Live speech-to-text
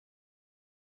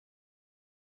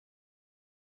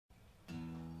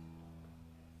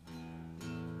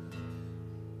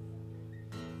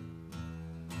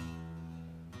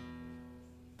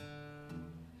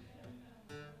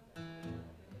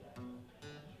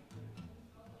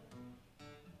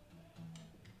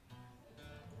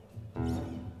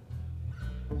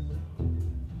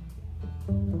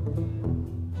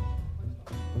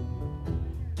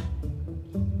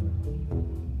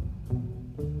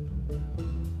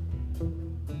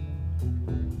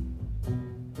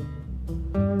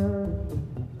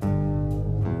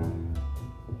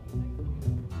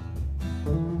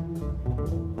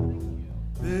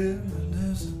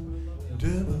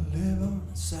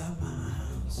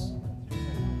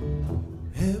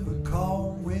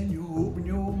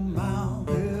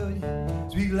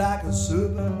sweet like a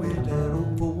serpent with that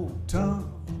old forked tongue.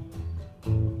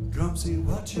 Come see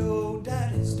what your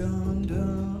daddy's done,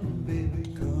 baby,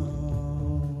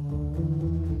 come,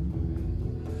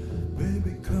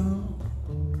 baby, come.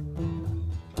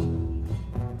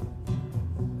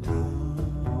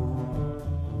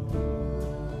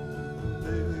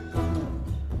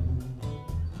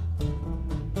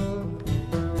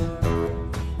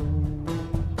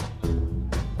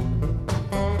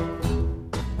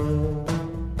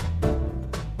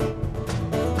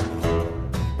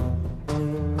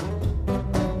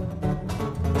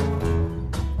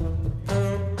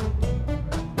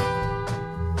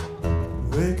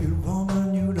 Wicked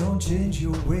woman, you don't change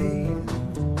your way.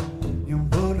 You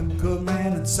put a good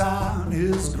man inside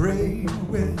his grave.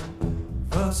 With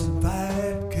fuss and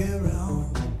fight, carry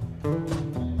on.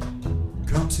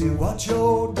 Come see what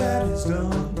your daddy's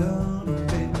done,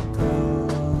 baby, come,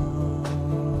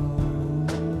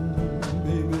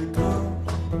 baby, come,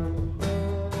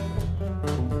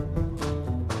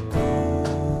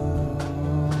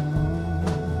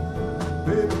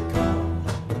 baby, come.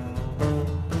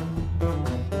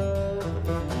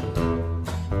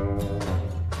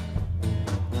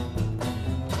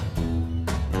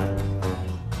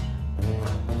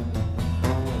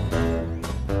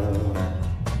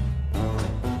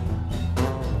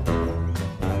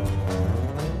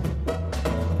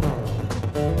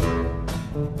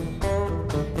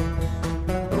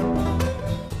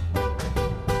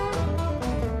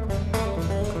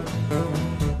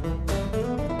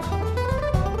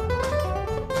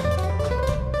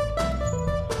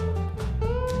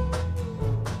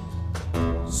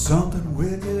 Something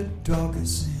wicked, dark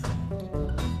as sin.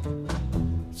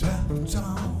 Trapped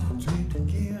on, dreamed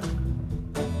again.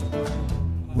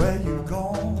 Where you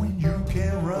going, you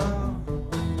can't run.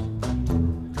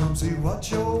 Come see what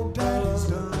your daddy's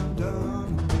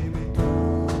done, baby,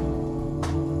 come,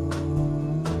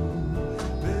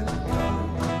 baby, come,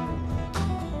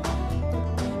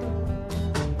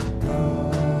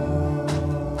 come.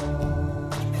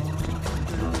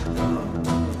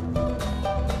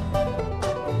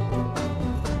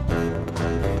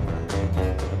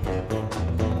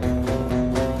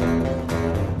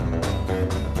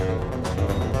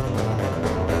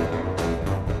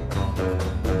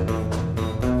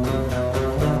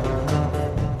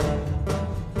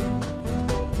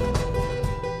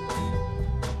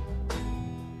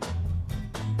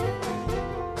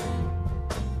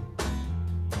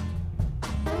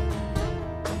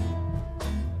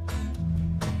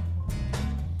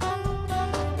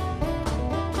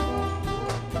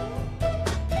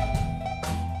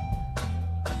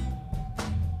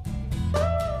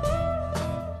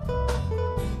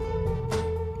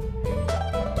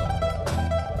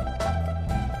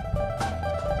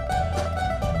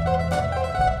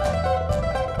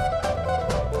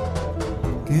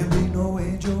 Can't be no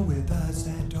angel with eyes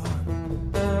that dark.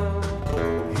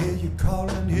 Hear you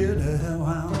calling, hear the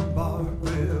hellhound bark.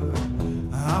 Well,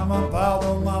 I'm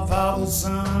my father's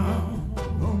son.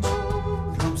 Won't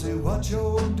you come see what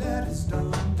your daddy's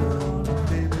done,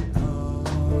 baby, come,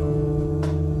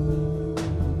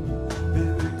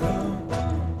 baby, come,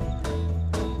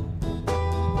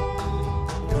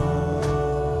 come,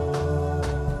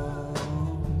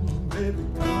 baby,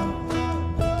 come.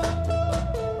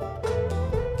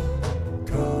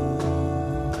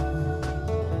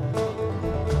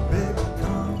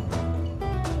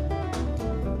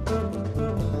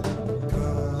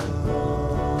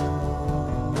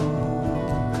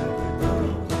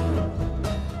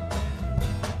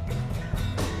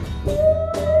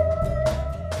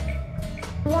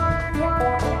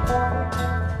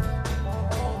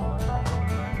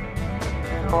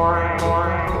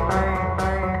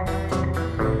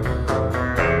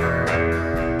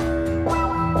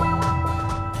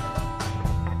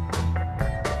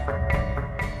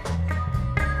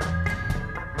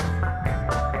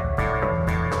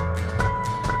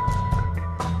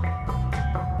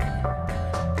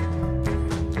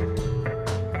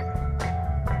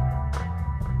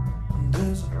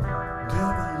 There's a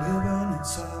devil living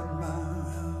inside my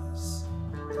house.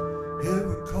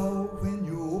 Every call when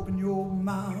you open your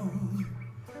mouth,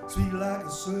 sweet like a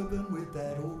serpent with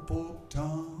that old forked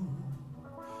tongue.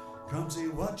 Come see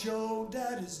what your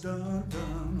daddy's done,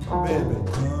 baby,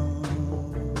 come,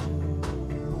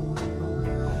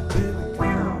 baby,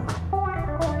 come.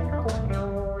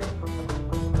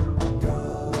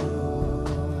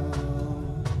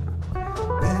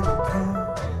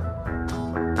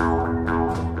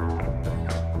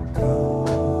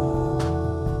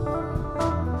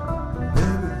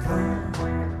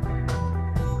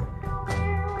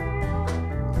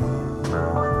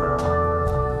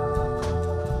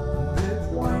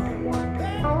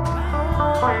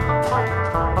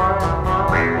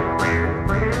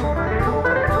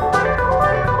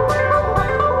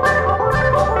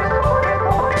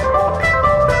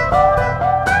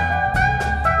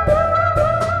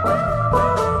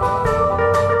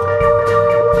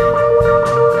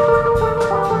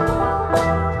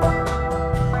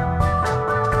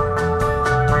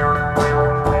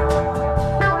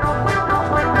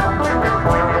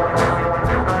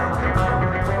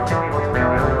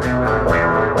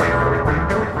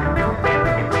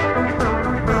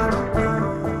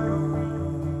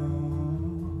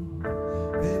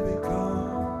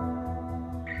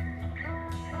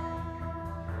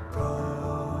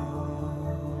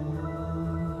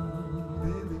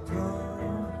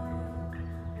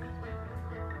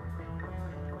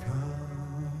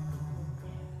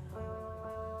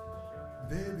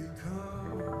 baby,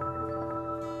 come.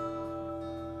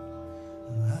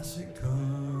 I said,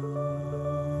 come,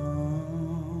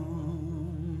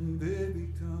 baby,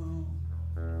 come.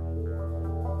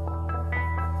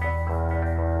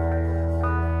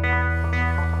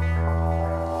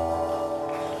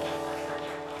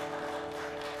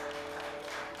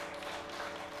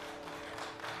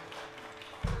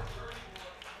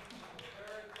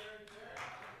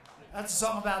 That's a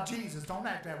song about Jesus. Don't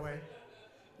act that way.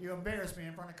 You embarrass me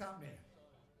in front of company.